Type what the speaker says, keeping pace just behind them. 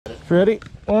Ready?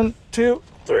 1, 2,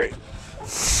 3.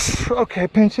 Okay,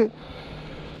 pinch it.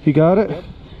 You got it? Yep.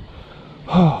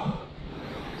 Oh.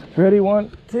 Ready?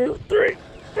 1, 2, 3.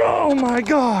 Oh my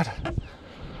God.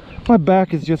 My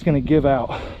back is just gonna give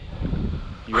out.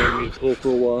 You want me to pull for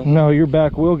a while? No, your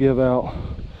back will give out.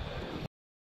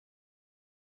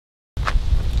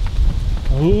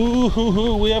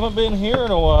 Ooh, we haven't been here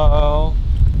in a while.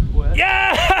 What?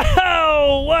 Yeah!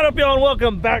 What up, y'all, and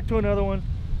welcome back to another one.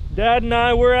 Dad and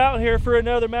I, we're out here for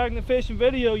another magnet fishing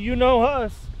video. You know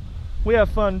us. We have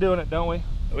fun doing it, don't we?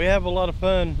 We have a lot of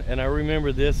fun, and I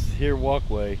remember this here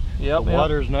walkway. Yep. The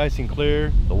water's nice and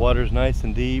clear, the water's nice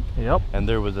and deep. Yep. And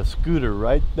there was a scooter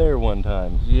right there one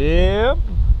time. Yep.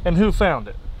 And who found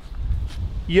it?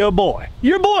 Your boy.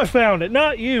 Your boy found it,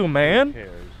 not you, man. Who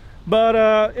cares?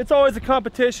 But it's always a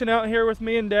competition out here with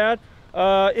me and Dad.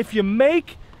 If you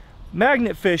make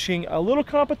magnet fishing a little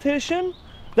competition,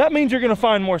 that means you're gonna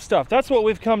find more stuff. That's what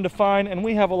we've come to find, and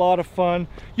we have a lot of fun.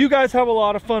 You guys have a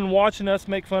lot of fun watching us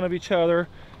make fun of each other,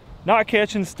 not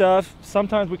catching stuff.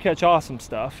 Sometimes we catch awesome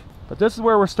stuff, but this is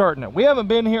where we're starting it. We haven't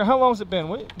been here. How long has it been?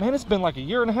 Man, it's been like a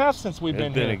year and a half since we've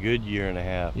been here. It's been a good year and a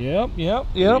half.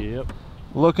 Yep.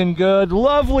 Looking good.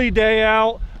 Lovely day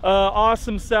out.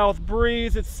 Awesome south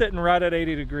breeze. It's sitting right at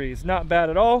 80 degrees. Not bad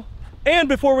at all. And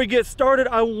before we get started,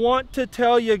 I want to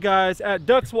tell you guys, at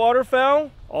DUX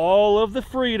Waterfowl, all of the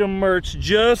Freedom merch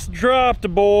just dropped,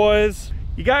 boys.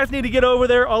 You guys need to get over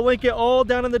there. I'll link it all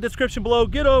down in the description below.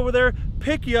 Get over there,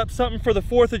 pick you up something for the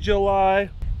 4th of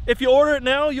July. If you order it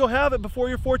now, you'll have it before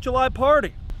your 4th of July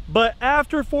party. But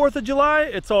after 4th of July,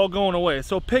 it's all going away.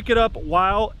 So pick it up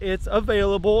while it's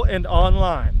available and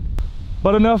online.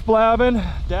 But enough blabbing.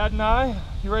 Dad and I,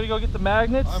 you ready to go get the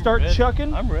magnets? Start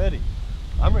chucking? I'm ready.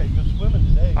 I'm ready to go swimming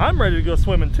today. I'm ready to go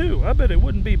swimming too. I bet it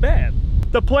wouldn't be bad.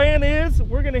 The plan is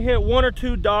we're gonna hit 1 or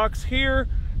 2 docks here,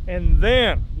 and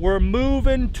then we're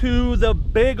moving to the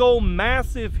big old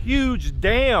massive huge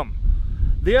dam.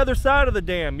 The other side of the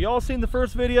dam. Y'all seen the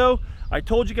first video? I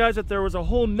told you guys that there was a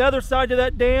whole nother side to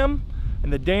that dam,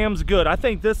 and the dam's good. I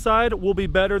think this side will be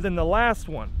better than the last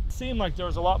one. It seemed like there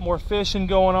was a lot more fishing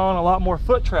going on, a lot more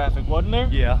foot traffic, wasn't there?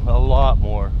 Yeah, a lot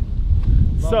more.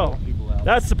 So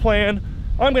that's the plan.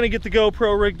 I'm gonna get the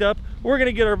GoPro rigged up. We're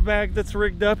gonna get our magnets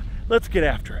rigged up. Let's get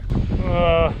after it.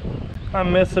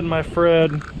 I'm missing my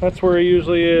Fred. That's where he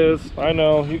usually is. I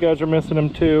know, you guys are missing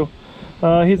him too.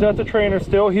 He's at the trainer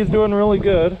still. He's doing really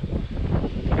good.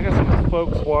 I got some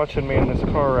folks watching me in this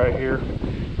car right here.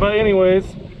 But anyways,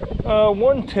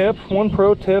 one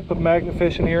pro tip of magnet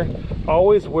fishing here,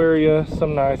 always wear you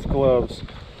some nice gloves.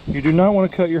 You do not want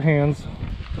to cut your hands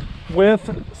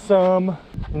with some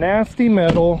nasty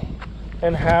metal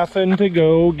and having to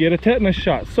go get a tetanus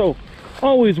shot. So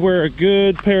always wear a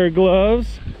good pair of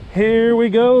gloves. Here we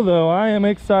go though. I am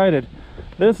excited.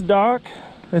 This dock,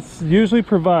 it usually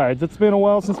provides. It's been a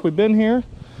while since we've been here.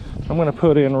 I'm gonna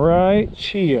put in right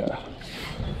here.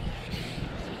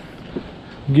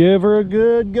 Give her a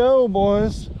good go,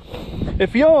 boys.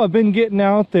 If y'all have been getting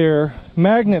out there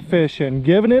magnet fishing,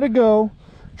 giving it a go,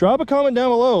 drop a comment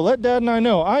down below. Let Dad and I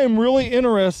know. I am really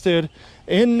interested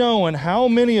in knowing how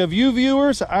many of you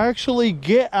viewers actually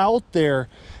get out there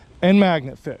and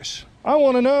magnet fish. I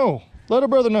want to know. Let a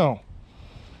brother know.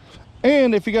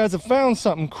 And if you guys have found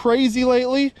something crazy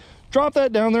lately, drop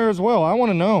that down there as well. I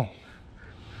want to know.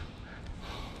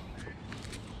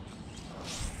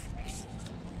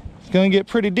 It's gonna get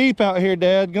pretty deep out here,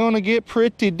 Dad. Gonna get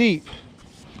pretty deep.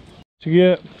 To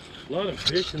get A lot of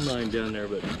fishing line down there,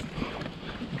 but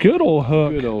good old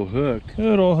hook. good old hook.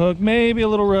 Good old hook. Maybe a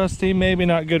little rusty, maybe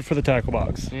not good for the tackle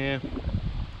box. Yeah.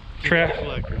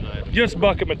 Collector's item. Just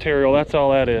bucket material, that's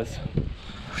all that is.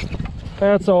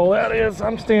 That's all that is.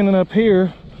 I'm standing up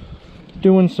here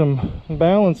doing some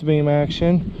balance beam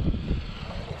action.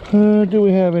 Do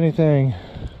we have anything?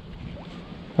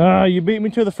 You beat me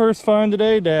to the first find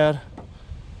today, Dad.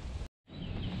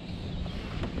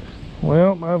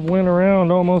 Well, I've went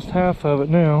around almost half of it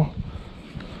now.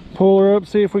 Pull her up,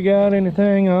 see if we got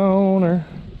anything on her.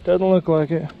 Doesn't look like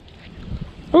it.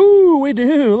 Ooh, we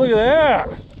do. Look at that.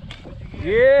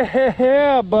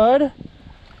 Yeah, bud.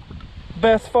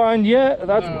 Best find yet.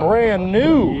 That's brand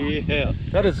new. Yeah.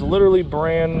 That is literally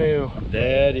brand new.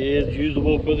 That is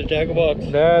usable for the tackle box.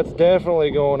 That's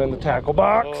definitely going in the tackle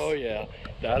box. Oh yeah.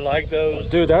 I like those.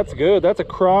 Dude, that's good. That's a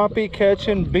crappie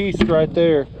catching beast right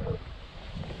there.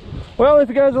 Well, if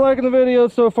you guys are liking the video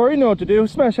so far, you know what to do.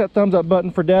 Smash that thumbs up button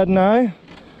for Dad and I.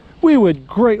 We would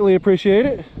greatly appreciate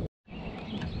it.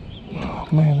 Oh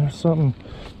man, there's something.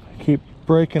 I keep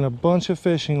breaking a bunch of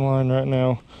fishing line right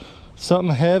now.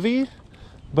 Something heavy,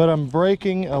 but I'm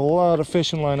breaking a lot of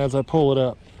fishing line as I pull it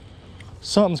up.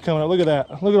 Something's coming up. Look at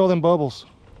that. Look at all them bubbles.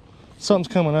 Something's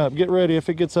coming up. Get ready. If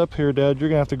it gets up here, Dad, you're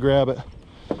gonna have to grab it.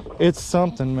 It's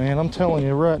something, man. I'm telling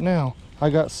you right now.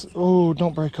 Oh,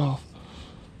 don't break off.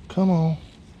 Come on.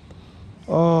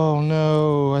 Oh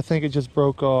no, I think it just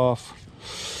broke off.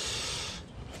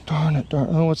 Darn it, darn.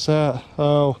 Oh, what's that?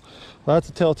 Oh, that's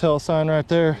a telltale sign right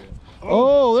there.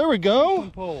 Oh, there we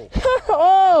go.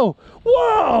 Oh,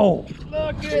 whoa.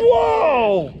 Look at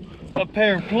Whoa. a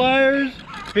pair of pliers,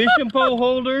 fishing pole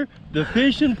holder, the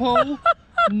fishing pole.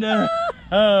 No.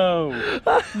 No.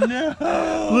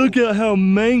 Look at how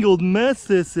mangled mess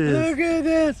this is. Look at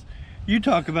this. You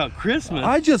talk about Christmas.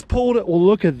 I just pulled it. Well,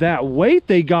 look at that weight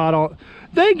they got on.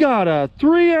 They got a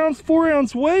 3 ounce, 4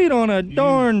 ounce weight on a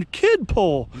darn kid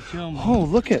pole. Oh,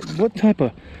 look at what type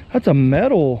of, that's a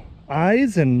metal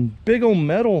eyes and big old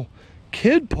metal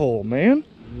kid pole, man.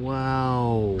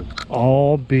 Wow.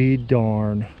 I'll be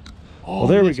darn. All well,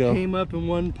 there we this go. Came up in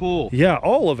one pull. Yeah,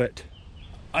 all of it.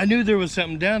 I knew there was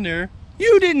something down there.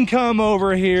 You didn't come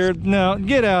over here. No,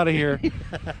 get out of here.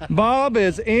 Bob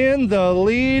is in the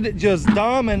lead, just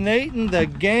dominating the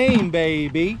game,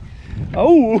 baby.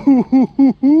 Oh,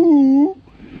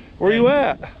 where you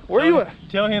at? Where you at?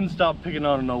 Tell him to stop picking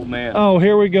on an old man. Oh,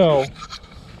 here we go.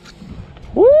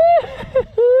 Woo!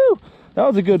 That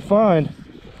was a good find.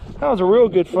 That was a real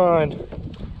good find.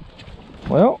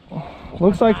 Well,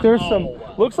 looks like there's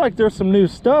some new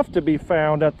stuff to be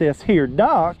found at this here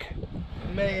dock.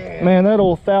 Man, that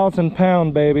old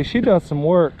 1,000-pound baby, she does some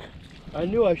work. I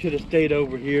knew I should have stayed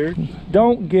over here.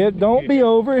 Don't be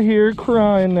over here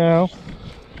crying now.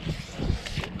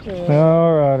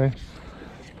 Alrighty.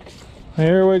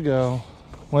 Here we go.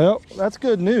 Well, that's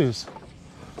good news.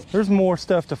 There's more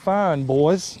stuff to find,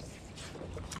 boys.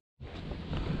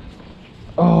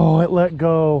 Oh, it let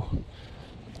go.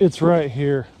 It's right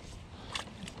here.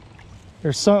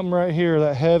 There's something right here,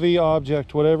 that heavy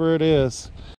object, whatever it is.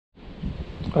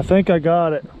 I think I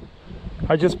got it.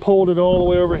 I just pulled it all the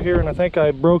way over here and I think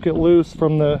I broke it loose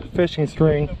from the fishing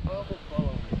string.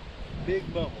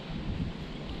 Big bubble.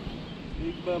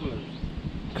 Big bubblers.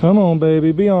 Come on,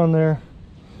 baby, be on there.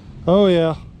 Oh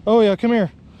yeah. Oh yeah, come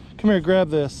here. Come here, grab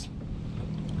this.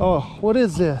 Oh, what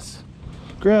is this?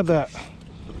 Grab that.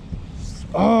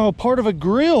 Oh, part of a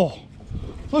grill.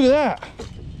 Look at that.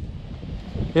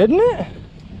 Isn't it?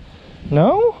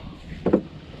 No?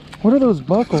 What are those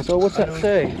buckles? Oh, what's that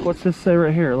say? What's this say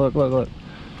right here? Look, look, look.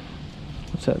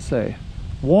 What's that say?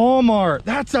 Walmart.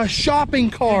 That's a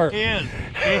shopping cart. It is.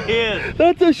 It is.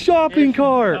 That's a shopping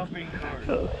cart. Shopping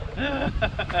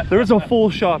cart. There's a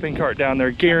full shopping cart down there,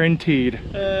 guaranteed.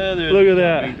 Look at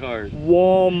that. Cart.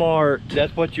 Walmart.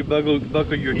 That's what you buckle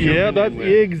your children Yeah, that's in with.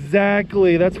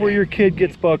 exactly. That's where your kid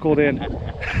gets buckled in.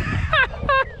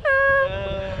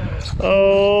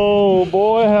 Oh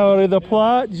boy, howdy, the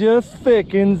plot just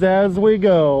thickens as we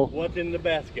go. What's in the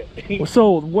basket?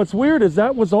 So what's weird is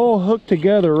that was all hooked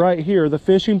together right here. The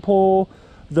fishing pole,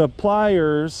 the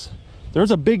pliers.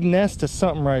 There's a big nest of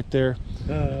something right there.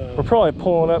 We're probably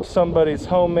pulling up somebody's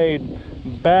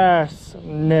homemade bass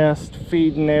nest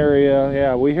feeding area.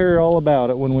 Yeah, we hear all about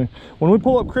it. When we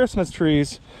pull up Christmas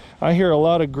trees, I hear a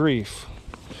lot of grief.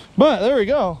 But there we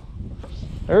go.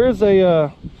 There is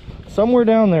a somewhere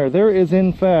down there is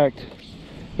in fact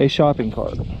a shopping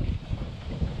cart.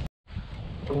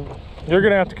 You're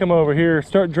gonna have to come over here,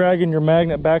 start dragging your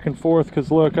magnet back and forth,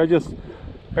 because look,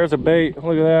 there's a bait.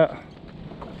 Look at that.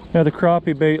 Yeah, the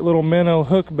crappie bait, little minnow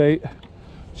hook bait.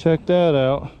 Check that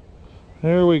out.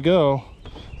 There we go.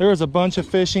 There's a bunch of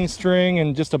fishing string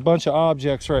and just a bunch of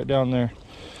objects right down there.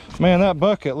 Man, that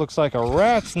bucket looks like a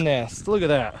rat's nest. Look at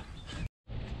that.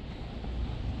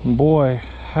 Boy,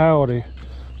 howdy.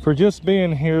 For just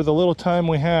being here, the little time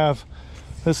we have,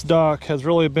 this dock has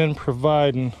really been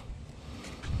providing.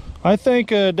 I think,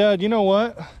 Dad, you know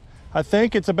what? I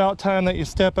think it's about time that you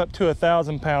step up to a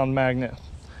 1,000-pound magnet.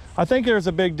 I think there's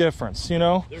a big difference, you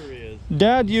know? There is.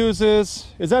 Dad uses,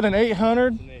 is that an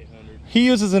 800? It's an 800. He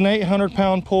uses an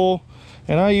 800-pound pull,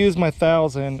 and I use my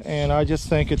 1,000, and I just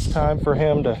think it's time for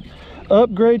him to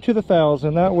upgrade to the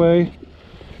 1,000. That way,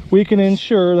 we can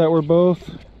ensure that we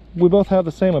both have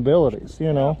the same abilities,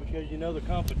 you know? Because you know the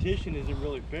competition isn't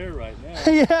really fair right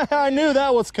now. Yeah, I knew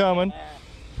that was coming.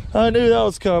 I knew that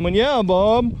was coming. Yeah,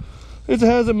 Bob. It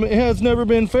has never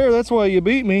been fair. That's why you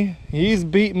beat me. He's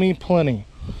beat me plenty.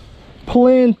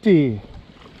 Plenty.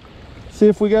 See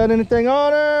if we got anything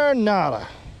on her. Nada.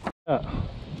 No.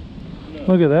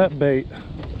 Look at that bait.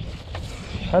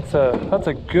 That's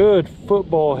a good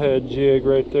football head jig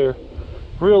right there.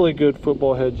 Really good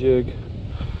football head jig.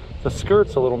 The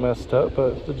skirt's a little messed up,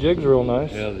 but the jig's real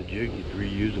nice. Yeah, the jig is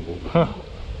reusable. Huh.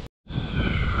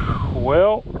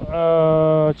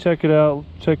 Well, check it out.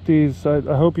 Check these. I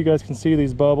hope you guys can see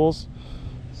these bubbles.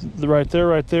 Right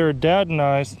there. Dad and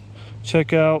I.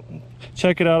 Check it out.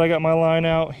 I got my line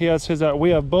out. He has his out. We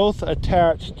have both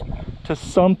attached to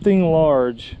something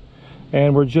large,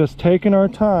 and we're just taking our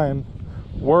time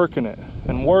working it,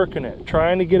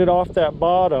 trying to get it off that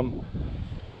bottom.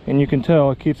 And you can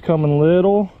tell it keeps coming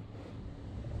little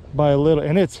by little,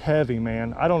 and it's heavy,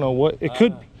 man. I don't know what it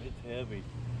could. It's heavy.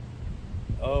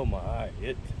 Oh my,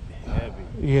 it's heavy.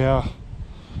 Yeah,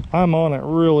 I'm on it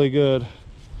really good.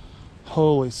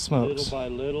 Holy smokes. Little by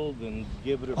little, then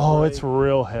give it a Oh, break. it's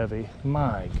real heavy.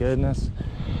 My goodness.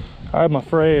 I'm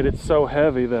afraid it's so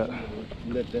heavy that...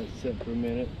 Let that sit for a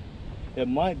minute. It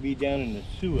might be down in the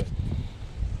suet.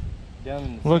 Down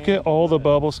in the Look sand at all the mud.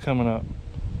 bubbles coming up.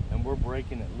 And we're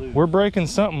breaking it loose. We're breaking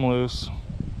something loose.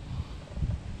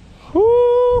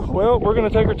 Whoo! Well, we're gonna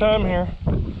take our time here.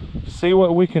 See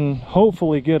what we can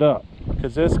hopefully get up,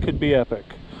 because this could be epic.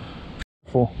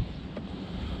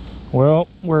 Well,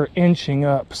 we're inching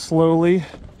up slowly.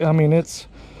 I mean, it's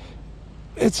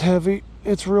heavy.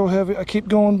 It's real heavy. I keep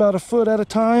going about a foot at a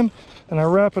time, and I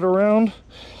wrap it around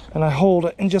and I hold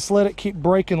it and just let it keep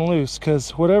breaking loose,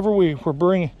 because whatever we're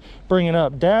bringing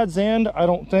up, Dad's end I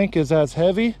don't think is as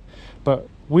heavy, but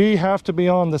we have to be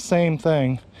on the same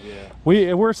thing.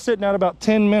 Yeah. We're sitting at about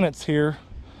 10 minutes here,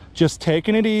 just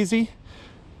taking it easy,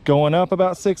 going up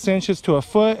about 6 inches to a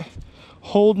foot,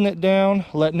 holding it down,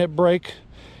 letting it break,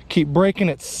 keep breaking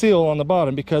its seal on the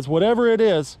bottom, because whatever it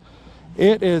is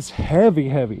heavy.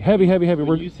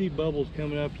 When you see bubbles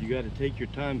coming up, you got to take your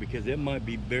time, because it might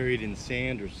be buried in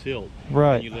sand or silt.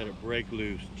 Right. And you let it break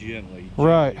loose gently,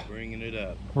 right, bringing it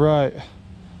up. Right.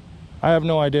 I have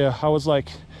no idea. I was like,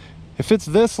 if it's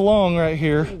this long right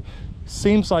here,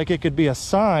 seems like it could be a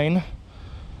sign,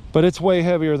 but it's way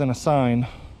heavier than a sign.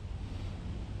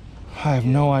 I have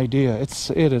no idea. It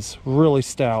is really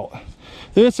stout.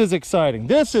 This is exciting.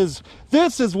 This is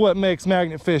what makes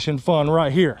magnet fishing fun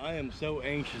right here. I am so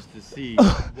anxious to see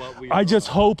what we I just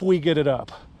hope we get it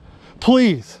up.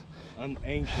 Please. I'm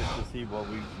anxious to see what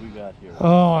we got here.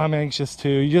 Oh, I'm anxious too.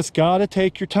 You just gotta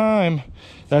take your time.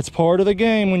 That's part of the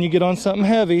game when you get on something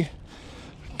heavy.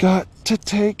 Got to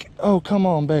take, oh, come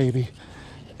on, baby.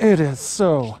 It is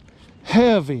so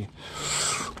heavy.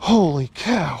 Holy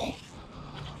cow.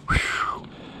 Whew.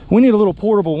 We need a little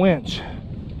portable winch.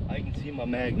 I can see my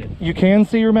magnet. You can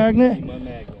see your magnet? See my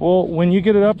magnet. Well, when you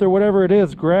get it up there, whatever it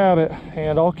is, grab it,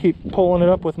 and I'll keep pulling it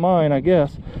up with mine, I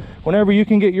guess. Whenever you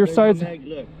can get your sides.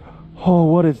 Look. Oh,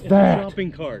 what is that? It's a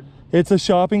shopping cart. It's a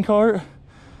shopping cart?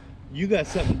 You got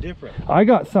something different. I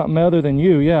got something other than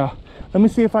you, yeah. Let me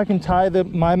see if I can tie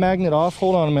my magnet off.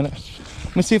 Hold on a minute.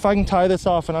 Let me see if I can tie this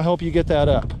off, and I'll help you get that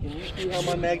up. Can you see how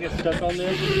my magnet's stuck on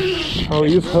this? Oh,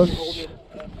 you've hooked. Hold it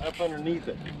up underneath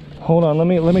it. Hold on,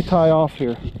 let me tie off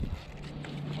here.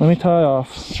 Let me tie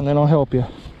off, and then I'll help you.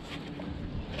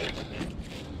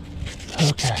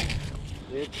 Okay.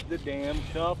 It's the damn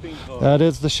shopping cart. That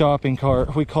is the shopping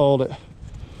cart. We called it.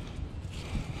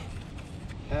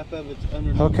 Half of it's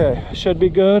underneath. Okay, should be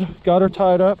good. Got her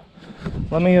tied up.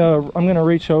 Let me, I'm gonna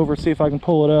reach over, see if I can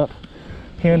pull it up.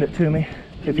 Hand it to me,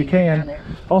 if you can.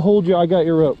 I'll hold you, I got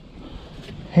your rope.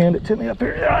 Hand it to me up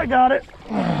here. Yeah, I got it.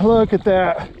 Look at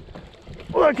that.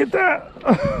 Look at that.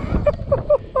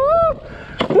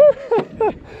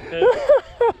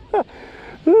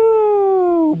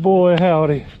 Oh, boy,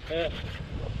 howdy.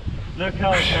 Look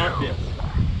how it's not this.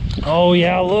 Oh,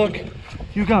 yeah, look.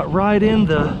 You got right in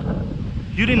the...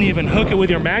 You didn't even hook it with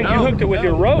your magnet. No, you hooked it with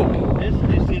your rope. This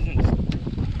isn't...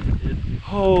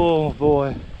 Oh,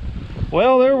 boy.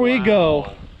 Well, there we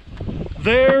go.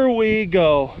 There we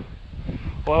go.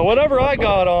 Well, whatever I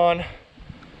got on,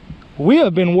 we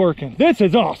have been working. This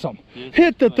is awesome.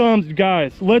 Hit the thumbs,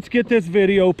 guys. Let's get this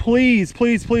video, please,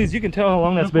 please, please. You can tell how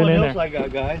long that's been in there. What else I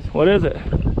got, guys? What is it?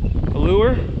 A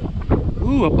lure?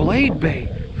 Ooh, a blade bait.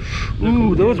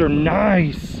 Ooh, those are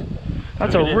nice.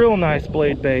 That's a real nice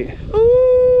blade bait.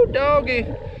 Ooh, doggy.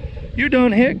 You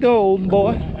done hit gold,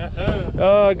 boy.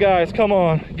 Guys, come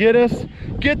on. Get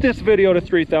this video to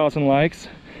 3,000 likes.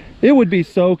 It would be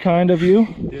so kind of you.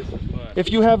 This is fun.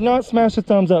 If you have not smashed the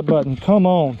thumbs up button, come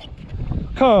on.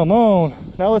 Come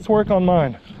on. Now let's work on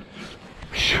mine.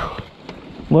 Whew.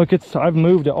 Look, I've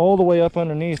moved it all the way up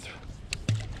underneath.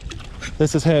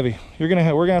 This is heavy. We're gonna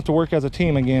have to work as a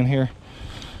team again here,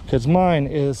 because mine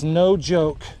is no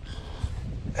joke.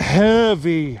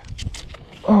 Heavy.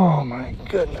 Oh my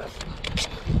goodness.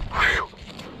 Whew.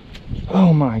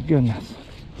 Oh my goodness.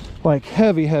 Like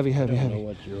heavy. I don't know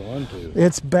what you're onto.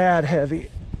 It's bad heavy.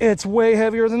 It's way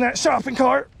heavier than that shopping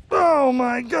cart. Oh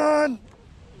my God.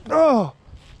 Oh.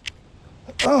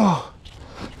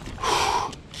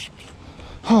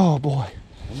 Oh boy.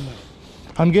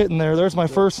 I'm getting there. There's my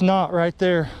first knot right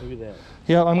there. Look at that.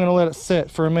 Yeah, I'm gonna let it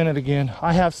sit for a minute again.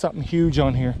 I have something huge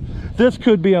on here. This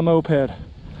could be a moped.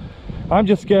 I'm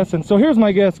just guessing. So here's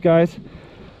my guess, guys.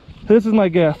 This is my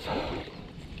guess.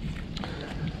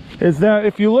 Is that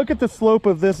if you look at the slope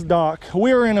of this dock,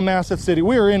 we are in a massive city.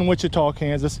 We are in Wichita,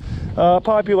 Kansas.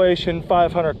 Population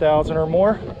 500,000 or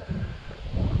more.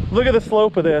 Look at the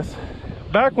slope of this.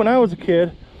 Back when I was a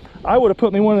kid, I would have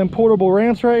put me one of them portable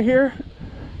ramps right here,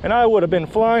 and I would have been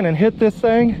flying and hit this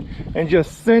thing and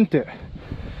just sent it.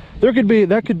 That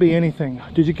could be anything.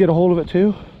 Did you get a hold of it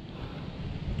too?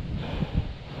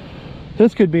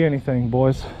 This could be anything,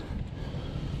 boys.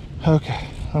 Okay,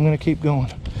 I'm gonna keep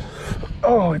going.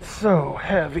 Oh, it's so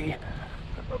heavy.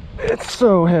 It's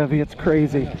so heavy, it's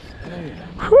crazy.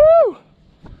 Woo!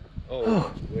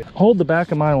 Oh. Hold the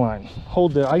back of my line.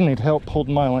 I need help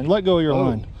holding my line. Let go of your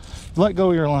line. Let go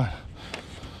of your line.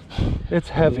 It's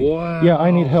heavy. Wow. Yeah,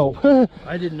 I need help.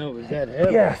 I didn't know it was that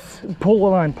heavy. Yes. Pull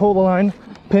the line,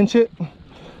 pinch it.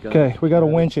 Okay, we gotta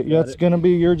winch it. That's gonna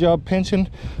be your job, pinching.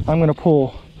 I'm gonna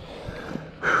pull.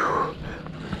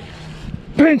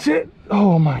 Pinch it.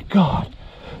 Oh my God.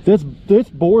 This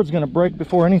board's gonna break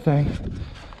before anything.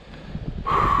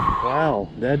 Wow,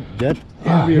 that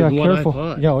Yeah, than what I careful.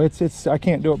 thought. Yo, it's I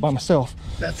can't do it by myself.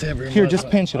 That's heavier. Here, just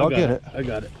pinch it. I'll get it. I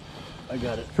got it.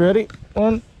 Ready?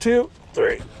 1, 2,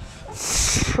 3.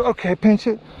 Okay, pinch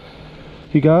it.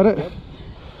 You got it? Yep.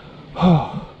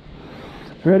 Oh.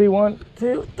 Ready? 1,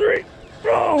 2, 3.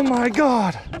 Oh my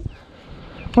God.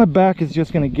 My back is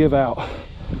just gonna give out.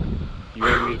 You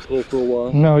want me to pull for a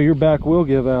while? No, your back will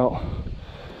give out.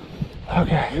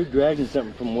 Okay. You're dragging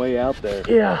something from way out there.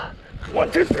 Yeah.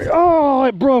 1, 2, 3. Oh,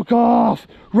 it broke off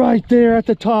right there at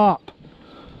the top.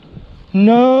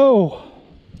 No.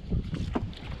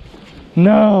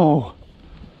 No.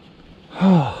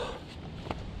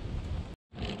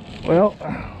 Well,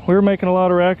 we were making a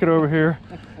lot of racket over here.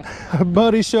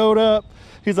 Buddy showed up.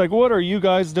 He's like, what are you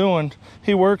guys doing?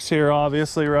 He works here,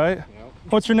 obviously, right? Yep.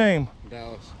 What's your name?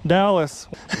 Dallas.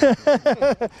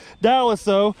 Dallas,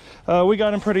 though, we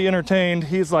got him pretty entertained.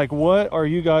 He's like, what are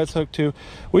you guys hooked to?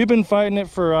 We've been fighting it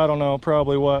for, I don't know,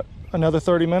 probably what, another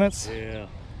 30 minutes? Yeah,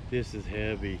 this is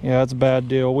heavy. Yeah, it's a bad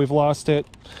deal. We've lost it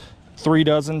 3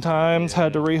 dozen times,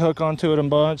 had to rehook onto it a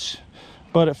bunch,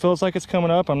 but it feels like it's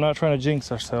coming up. I'm not trying to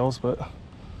jinx ourselves, but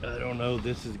I don't know,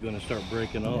 this is going to start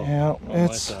breaking off. Yeah, on my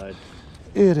side.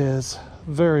 It is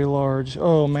very large.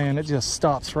 Oh man, it just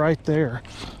stops right there.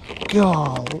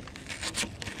 God.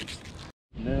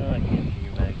 No, I can't see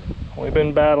your magnet. We've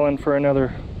been battling for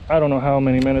another, I don't know how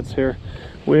many minutes here.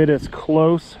 It is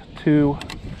close to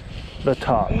the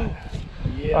top.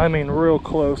 Yeah. I mean, real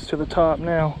close to the top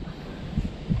now.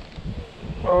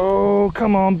 Oh,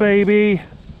 come on, baby.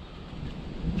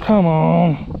 Come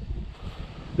on.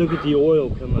 Look at the oil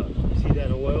come up. You see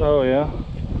that oil? Oh yeah.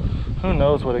 Who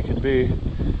knows what it could be?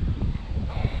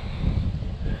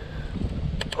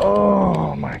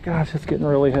 Oh my gosh, it's getting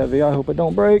really heavy. I hope it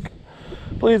don't break.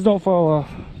 Please don't fall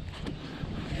off.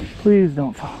 Please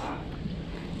don't fall off.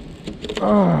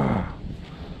 Oh,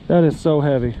 that is so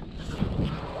heavy.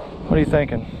 What are you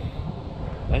thinking?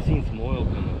 I seen some oil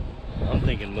come up. I'm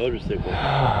thinking motorcycle.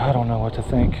 I don't know what to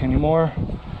think anymore.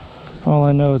 All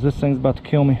I know is this thing's about to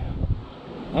kill me.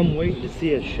 I'm waiting to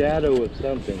see a shadow of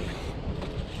something.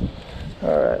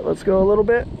 All right, let's go a little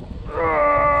bit.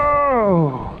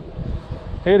 Oh,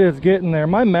 it is getting there.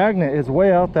 My magnet is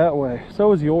way out that way.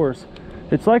 So is yours.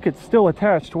 It's like it's still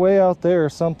attached way out there or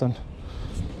something.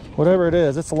 Whatever it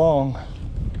is, it's long.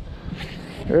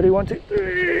 Ready? 1, 2,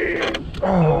 3.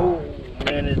 Oh,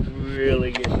 man, it's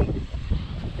really getting...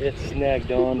 It's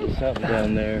snagged on to something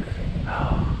down there.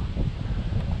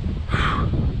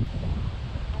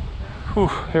 Whew,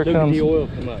 here Look comes at the oil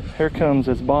come up. Here comes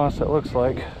its boss, it looks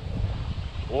like.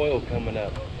 Oil coming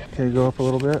up. Okay, go up a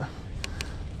little bit.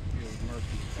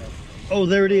 Oh,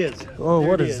 there it is. Oh, there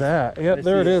what is that? Yep,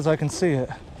 there it is. I can see it.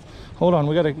 Hold on,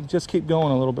 we gotta just keep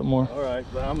going a little bit more. All right,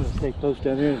 but I'm gonna stay close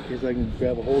down here in case I can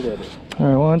grab a hold of it. All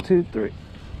right, 1, 2, 3.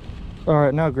 All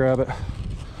right, now grab it.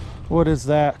 What is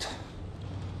that?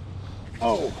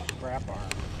 Oh, wrap arm.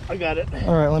 I got it.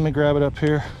 All right, let me grab it up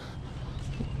here.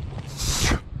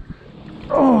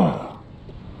 Oh.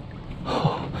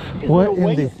 What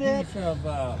in the?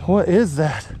 What is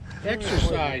that?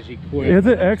 Exercise equipment. Is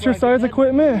it exercise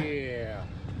equipment? Yeah.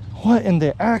 What in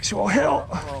the actual hell?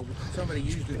 Or somebody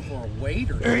used it for a weight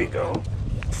or There you go.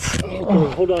 Oh,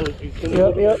 hold on.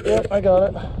 Yep, I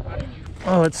got it.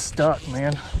 Oh, it's stuck,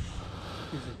 man.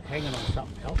 is it hanging on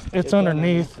something else? It's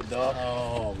underneath.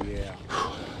 Oh, yeah.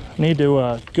 Need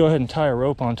to go ahead and tie a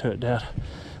rope onto it, Dad.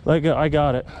 Like, I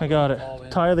got it. I got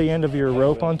it. Tie the end of your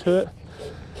rope onto it.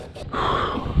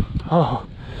 Oh,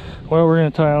 well, we're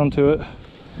gonna tie onto it.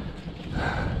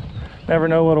 Never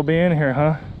know what'll be in here,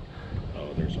 huh?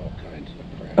 Oh, there's all kinds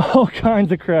of crap. All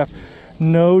kinds of crap,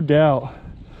 no doubt.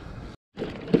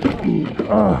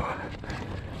 Oh.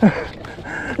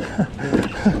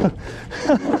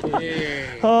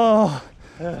 Oh.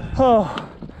 Oh.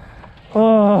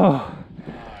 Oh.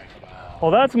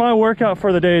 Well, that's my workout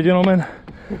for the day, gentlemen.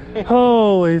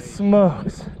 Holy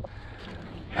smokes.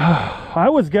 I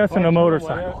was guessing a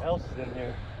motorcycle. What else is in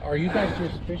here? Are you guys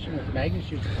just fishing with magnets?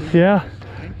 Yeah,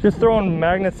 just throwing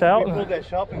magnets out. We pulled that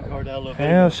shopping cart out a little bit.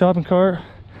 Yeah, shopping cart.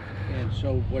 And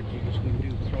so what you just gonna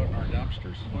do? Throw it in our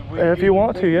dumpsters? If you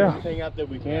want to, yeah. Everything out that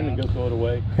we can and go throw it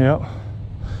away. Yep.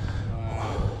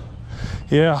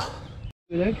 Yeah.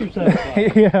 Good exercise.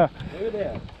 Yeah. Look at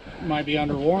that. Might be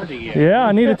under warranty yet. Yeah,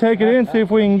 I need to take it in, see if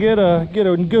we can get a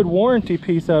good warranty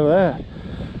piece out of that.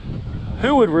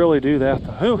 Who would really do that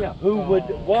though? Who? Yeah, who would?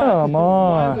 Why, Come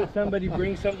on. Why would somebody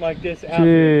bring something like this out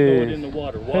here and throw it in the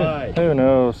water? Why? Who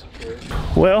knows?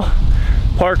 Well,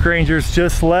 park rangers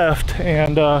just left,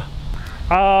 and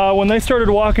when they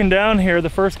started walking down here, the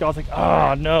first guy was like,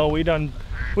 "Oh no, we done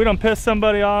pissed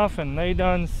somebody off, and they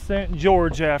done sent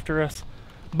George after us."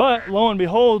 But lo and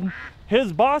behold,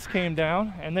 his boss came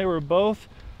down, and they were both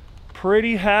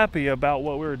pretty happy about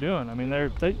what we were doing. I mean,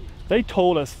 they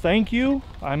told us thank you,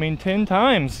 I mean 10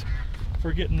 times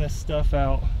for getting this stuff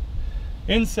out.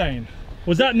 Insane.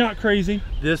 Was that not crazy?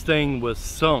 This thing was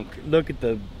sunk. Look at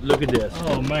this.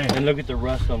 Oh man. And look at the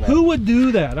rust on that. Who would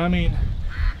do that? I mean,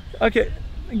 okay,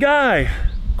 guy,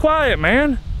 quiet,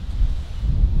 man.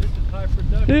 This is high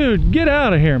production. Dude, get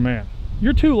out of here, man.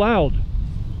 You're too loud.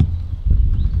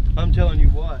 I'm telling you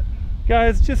what.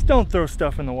 Guys, just don't throw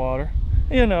stuff in the water.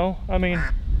 You know, I mean,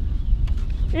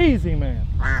 easy, man.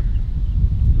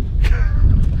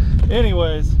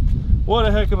 Anyways, what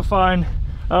a heck of a find.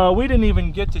 We didn't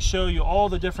even get to show you all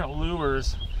the different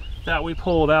lures that we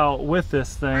pulled out with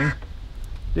this thing.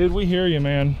 Dude, we hear you,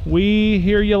 man. We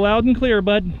hear you loud and clear,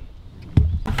 bud.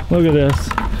 Look at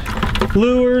this.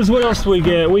 Lures, what else do we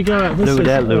get? We got this. Look at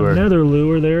that lure. Another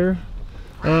lure there.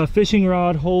 Fishing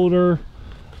rod holder,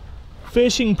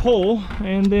 fishing pole,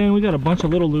 and then we got a bunch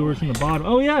of little lures in the bottom.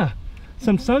 Oh yeah,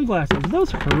 some sunglasses. Are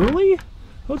those Hurley?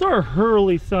 Those are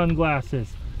Hurley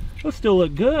sunglasses. Those still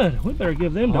look good. We better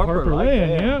give them to Harper Lynn.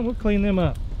 Yeah, we'll clean them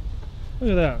up. Look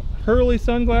at that. Hurley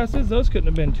sunglasses. Those couldn't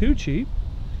have been too cheap.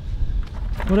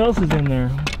 What else is in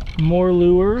there? More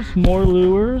lures, more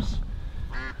lures.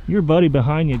 Your buddy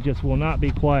behind you just will not be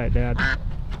quiet, Dad.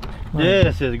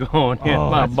 This is going in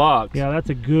my box. Yeah, that's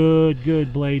a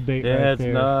good blade bait right there. That's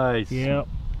nice. Yep.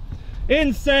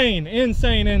 Insane,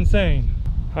 insane, insane.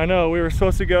 I know we were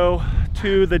supposed to go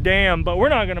to the dam, but we're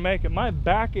not gonna make it. My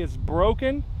back is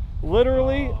broken.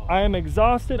 Literally, I am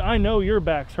exhausted. I know your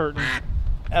back's hurting.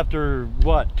 After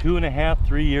what, 2.5,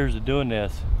 3 years of doing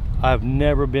this, I've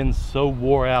never been so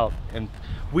wore out. And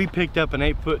we picked up an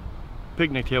 8-foot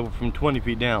picnic table from 20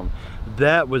 feet down.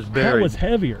 That was buried. That was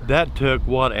heavier. That took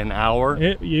what, an hour?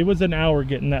 It was an hour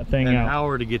getting that thing out. An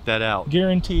hour to get that out.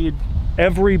 Guaranteed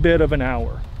every bit of an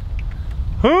hour.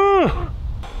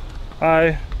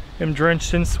 I am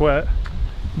drenched in sweat.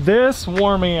 This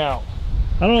wore me out.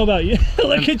 I don't know about you.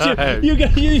 Look at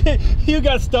you. You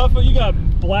got stuff. You got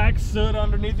black soot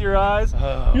underneath your eyes.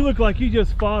 You look like you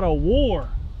just fought a war.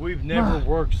 We've never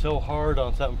worked so hard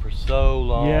on something for so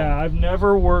long. Yeah, I've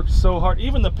never worked so hard.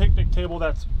 Even the picnic table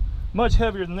that's much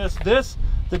heavier than this.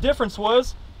 The difference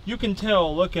was, you can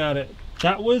tell, look at it.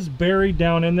 That was buried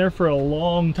down in there for a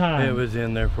long time. It was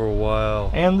in there for a while.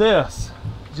 And this,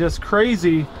 just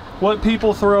crazy what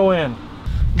people throw in.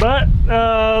 But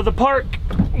the park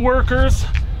workers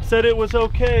said it was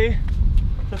okay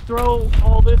to throw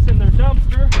all this in their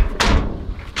dumpster.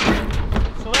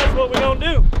 So that's what we don't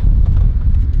do.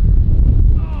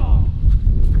 Oh.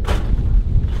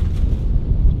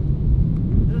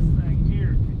 This thing here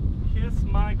can kiss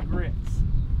my grits.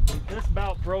 This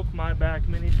about broke my back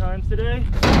many times today.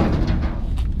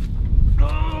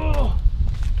 Oh.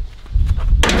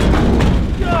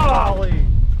 Golly.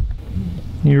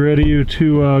 You ready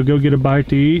to go get a bite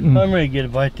to eat? I'm ready to get a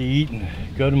bite to eat and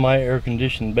go to my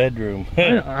air-conditioned bedroom.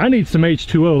 I need some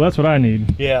H2O, that's what I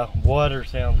need. Yeah, water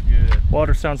sounds good.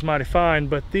 Water sounds mighty fine,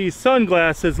 but these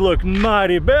sunglasses look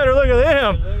mighty better. Look at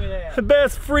them. Look at that. The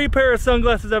best free pair of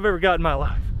sunglasses I've ever got in my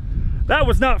life. That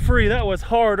was not free, that was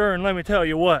hard-earned, let me tell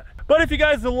you what. But if you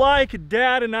guys like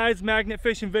Dad and I's magnet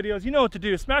fishing videos, you know what to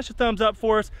do. Smash a thumbs up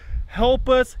for us. Help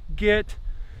us get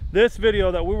this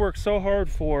video that we worked so hard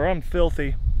for, I'm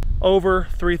filthy, over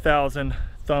 3,000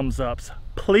 thumbs ups.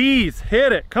 please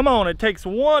hit it. Come on, it takes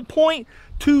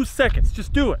 1.2 seconds.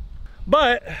 Just do it.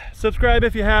 But subscribe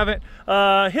if you haven't.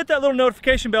 Hit that little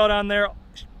notification bell down there.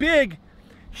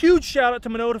 Huge shout out to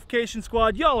my notification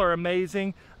squad. Y'all are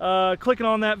amazing. Clicking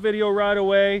on that video right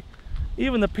away.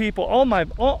 Even the people, all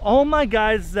my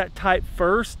guys that type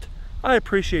first, I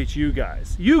appreciate you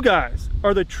guys. You guys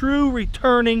are the true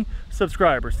returning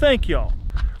subscribers. Thank y'all.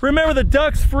 Remember, the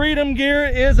DUX Freedom gear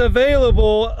is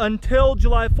available until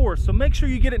July 4th. So make sure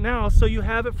you get it now so you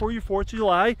have it for your 4th of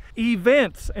July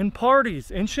events and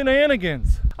parties and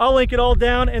shenanigans. I'll link it all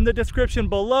down in the description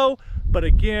below. But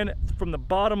again, from the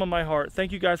bottom of my heart,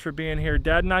 thank you guys for being here.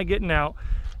 Dad and I getting out.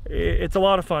 It's a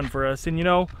lot of fun for us. And you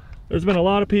know, there's been a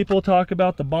lot of people talk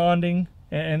about the bonding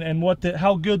and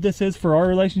how good this is for our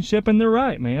relationship. And they're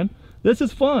right, man. This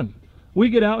is fun. We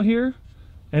get out here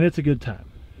and it's a good time.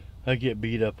 I get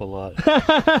beat up a lot.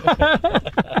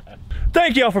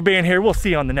 Thank y'all for being here. We'll see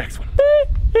you on the next one.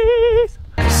 Peace.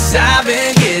 I've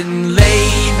been getting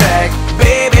laid back,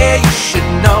 baby, you should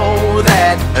know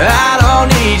that I don't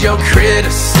need your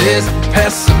criticism,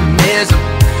 pessimism.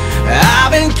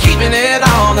 I've been keeping it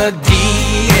on the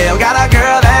DL, got a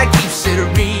girl that keeps it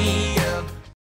real.